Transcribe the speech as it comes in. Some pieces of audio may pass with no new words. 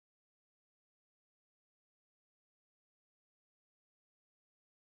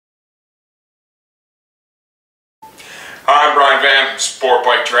again, Sport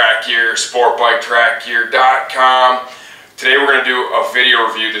Bike Track Gear, sportbiketrackgear.com. Today we're going to do a video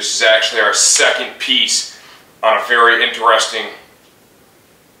review. This is actually our second piece on a very interesting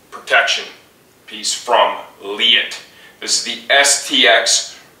protection piece from Leatt. This is the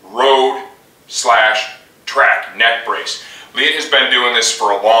STX Road/Track neck brace. Leatt has been doing this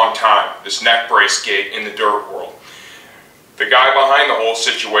for a long time, this neck brace gig in the dirt world. The guy behind the whole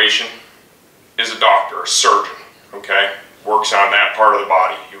situation is a doctor, a surgeon, okay? Works on that part of the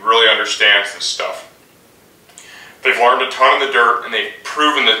body. He really understands this stuff. They've learned a ton in the dirt and they've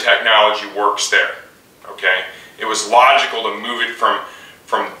proven the technology works there, okay? It was logical to move it from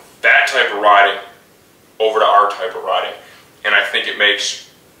that type of riding over to our type of riding, and I think it makes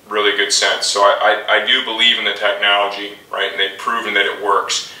really good sense. So I do believe in the technology, right? And they've proven that it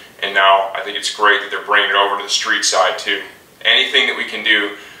works, and now I think it's great that they're bringing it over to the street side too. Anything that we can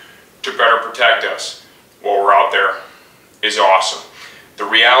do to better protect us while we're out there is awesome. The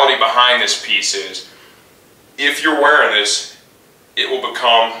reality behind this piece is, if you're wearing this, it will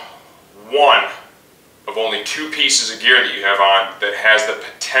become one of only two pieces of gear that you have on that has the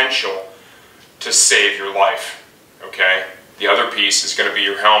potential to save your life, okay? The other piece is going to be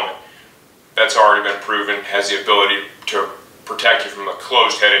your helmet. That's already been proven, has the ability to protect you from a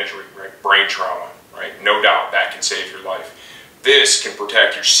closed head injury, right? Brain trauma, right? No doubt that can save your life. This can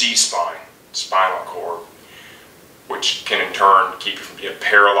protect your C-spine, spinal cord, which can in turn keep you from being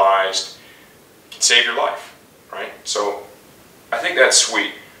paralyzed, can save your life, right? So I think that's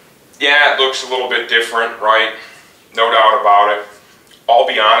sweet. Yeah, it looks a little bit different, right? No doubt about it. I'll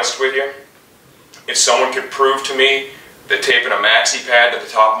be honest with you. If someone could prove to me that taping a maxi pad to the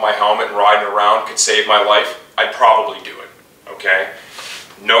top of my helmet and riding around could save my life, I'd probably do it, okay?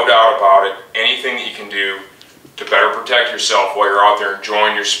 No doubt about it. Anything that you can do to better protect yourself while you're out there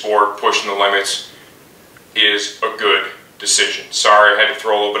enjoying your sport, pushing the limits, is a good decision. Sorry I had to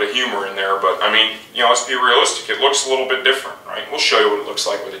throw a little bit of humor in there, but I mean, you know, let's be realistic. It looks a little bit different, right? We'll show you what it looks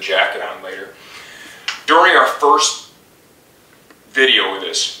like with a jacket on later. During our first video with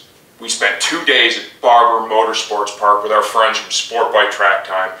this, we spent 2 days at Barber Motorsports Park with our friends from Sport Bike Track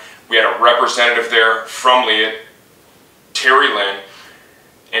Time. We had a representative there from Leatt, Terry Lynn,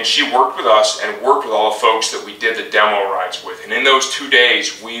 and she worked with us and worked with all the folks that we did the demo rides with. And in those 2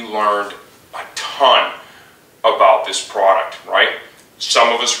 days, we learned a ton about this product, right?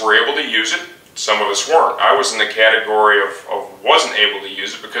 Some of us were able to use it, some of us weren't. I was in the category of wasn't able to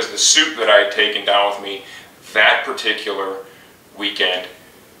use it because the suit that I had taken down with me that particular weekend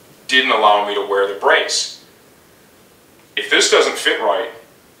didn't allow me to wear the brace. If this doesn't fit right,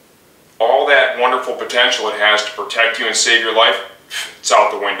 all that wonderful potential it has to protect you and save your life, it's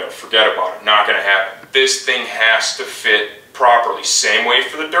out the window. Forget about it. Not going to happen. This thing has to fit properly. Same way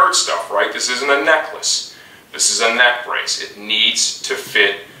for the dirt stuff, right? This isn't a necklace. This is a neck brace. It needs to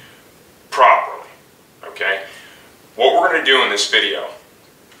fit properly, okay? What we're going to do in this video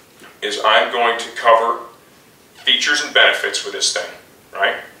is I'm going to cover features and benefits with this thing,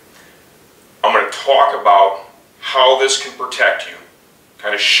 right? I'm going to talk about how this can protect you,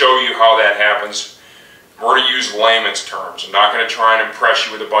 kind of show you how that happens. We're going to use layman's terms. I'm not going to try and impress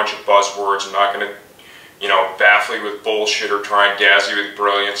you with a bunch of buzzwords. I'm not going to, you know, baffle you with bullshit or try and dazzle you with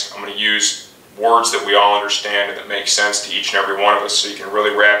brilliance. I'm going to use words that we all understand and that make sense to each and every one of us so you can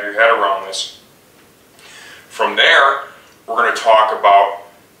really wrap your head around this. From there, we're going to talk about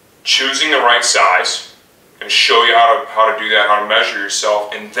choosing the right size and show you how to do that, how to measure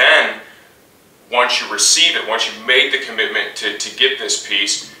yourself, and then once you receive it, once you've made the commitment to get this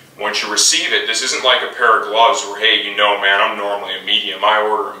piece, once you receive it, this isn't like a pair of gloves where, hey, you know, man, I'm normally a medium. I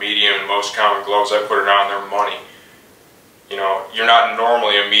order a medium, and most common gloves, I put it on their money. You know, you're not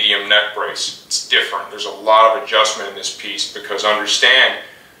normally a medium neck brace. It's different. There's a lot of adjustment in this piece because understand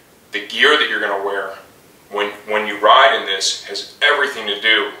the gear that you're going to wear when you ride in this has everything to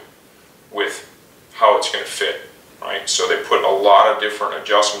do with how it's going to fit, right? So they put a lot of different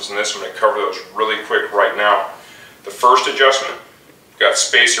adjustments in this. I'm going to cover those really quick right now. The first adjustment, we've got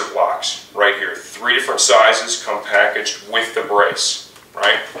spacer blocks right here. 3 different sizes come packaged with the brace,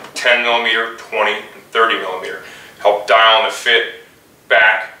 right? 10 millimeter, 20, and 30 millimeter. Help dial in the fit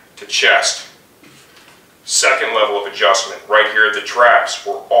back to chest. Second level of adjustment, right here at the traps.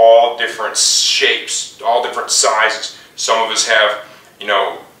 We're all different shapes, all different sizes. Some of us have, you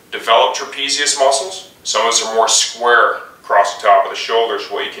know, developed trapezius muscles. Some of us are more square across the top of the shoulders.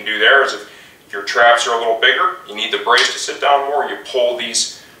 What you can do there is if your traps are a little bigger, you need the brace to sit down more, you pull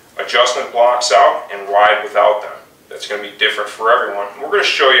these adjustment blocks out and ride without them. That's going to be different for everyone. And we're going to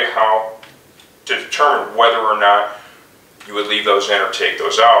show you how to determine whether or not you would leave those in or take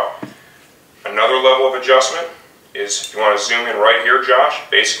those out. Another level of adjustment is, you want to zoom in right here, Josh.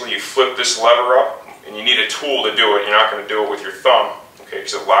 Basically, you flip this lever up, and you need a tool to do it. You're not going to do it with your thumb, okay,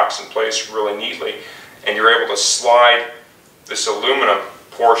 because it locks in place really neatly. And you're able to slide this aluminum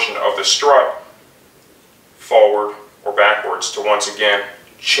portion of the strut forward or backwards to once again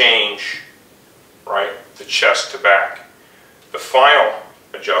change, right, the chest to back. The final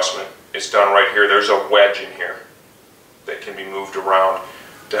adjustment is done right here. There's a wedge in here that can be moved around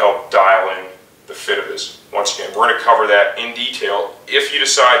to help dial in the fit of this. Once again, we're going to cover that in detail. If you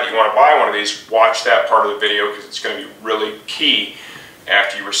decide that you want to buy one of these, watch that part of the video because it's going to be really key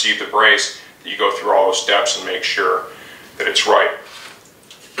after you receive the brace that you go through all those steps and make sure that it's right.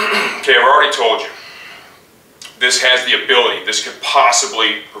 Okay, I've already told you, this has the ability, this could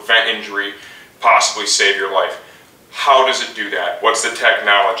possibly prevent injury, possibly save your life. How does it do that? What's the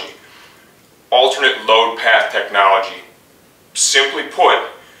technology? Alternate load path technology. Simply put,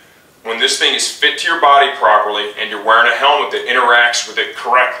 when this thing is fit to your body properly and you're wearing a helmet that interacts with it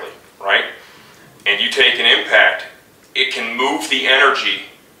correctly, right, and you take an impact, it can move the energy,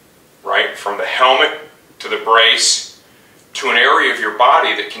 right, from the helmet to the brace to an area of your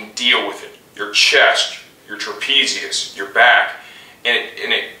body that can deal with it. Your chest, your trapezius, your back, and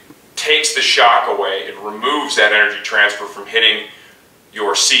it takes the shock away. It removes that energy transfer from hitting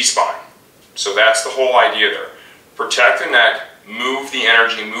your C-spine. So that's the whole idea there. Protect the neck, move the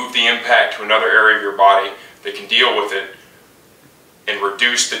energy, move the impact to another area of your body that can deal with it and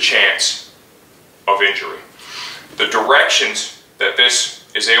reduce the chance of injury. The directions that this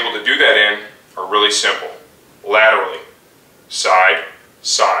is able to do that in are really simple. Laterally, side,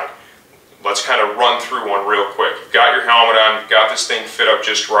 side. Let's kind of run through one real quick. You've got your helmet on, you've got this thing fit up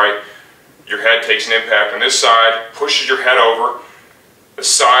just right. Your head takes an impact on this side, pushes your head over. The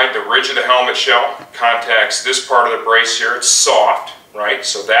side, the ridge of the helmet shell, contacts this part of the brace here. It's soft, right?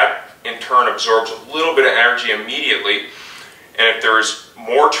 So that in turn absorbs a little bit of energy immediately. And if there's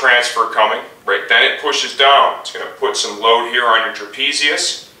more transfer coming, right, then it pushes down. It's going to put some load here on your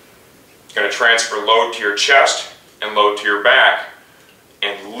trapezius. It's going to transfer load to your chest and load to your back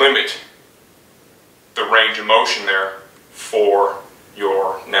and limit the range of motion there for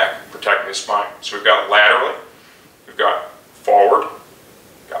your neck, protecting the spine. So we've got laterally, we've got forward,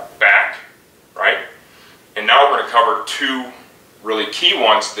 we've got back, right? And now we're going to cover two really key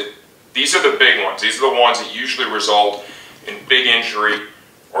ones. These are the big ones. These are the ones that usually result in big injury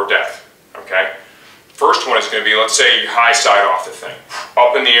or death, okay? First one is going to be, let's say you high side off the thing.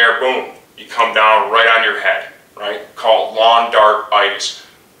 Up in the air, boom, you come down right on your head, right? Called lawn dart-itis.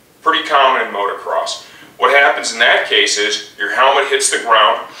 Pretty common in motocross. What happens in that case is your helmet hits the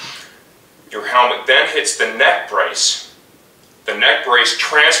ground, your helmet then hits the neck brace. The neck brace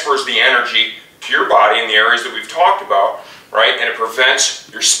transfers the energy to your body in the areas that we've talked about, right? And it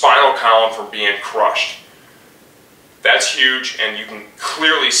prevents your spinal column from being crushed. That's huge, and you can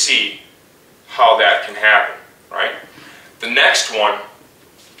clearly see how that can happen, right? The next one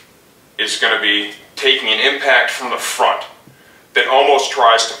is going to be taking an impact from the front that almost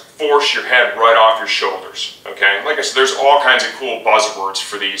tries to force your head right off your shoulders, okay? Like I said, there's all kinds of cool buzzwords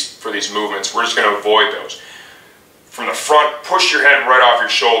for these movements. We're just going to avoid those. From the front, push your head right off your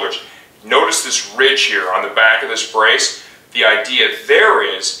shoulders. Notice this ridge here on the back of this brace. The idea there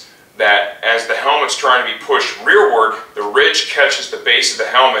is that as the helmet's trying to be pushed rearward, the ridge catches the base of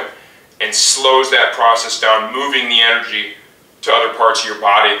the helmet and slows that process down, moving the energy to other parts of your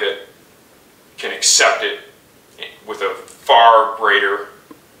body that can accept it with a far greater,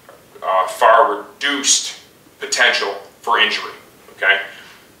 far reduced potential for injury, okay?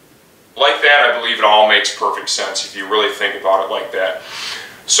 Like that, I believe it all makes perfect sense if you really think about it like that.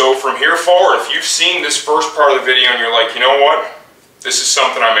 So from here forward, if you've seen this first part of the video and you're like, you know what? This is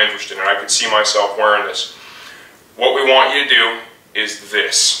something I'm interested in. I could see myself wearing this. What we want you to do is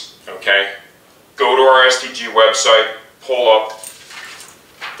this, okay? Go to our STG website, pull up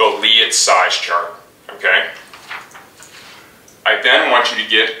the Leatt size chart, okay? I then want you to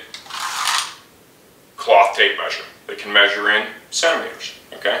get cloth tape measure that can measure in centimeters,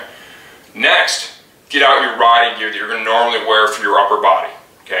 okay? Next, get out your riding gear that you're going to normally wear for your upper body,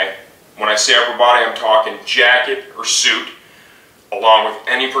 okay? When I say upper body, I'm talking jacket or suit, along with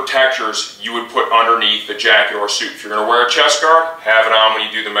any protectors you would put underneath the jacket or suit. If you're going to wear a chest guard, have it on when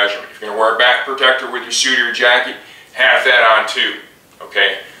you do the measurement. If you're going to wear a back protector with your suit or your jacket, have that on too,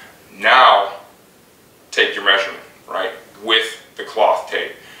 okay? Now, take your measurement, right, with the cloth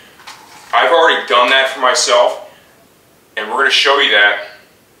tape. I've already done that for myself, and we're going to show you that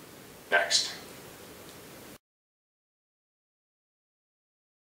next.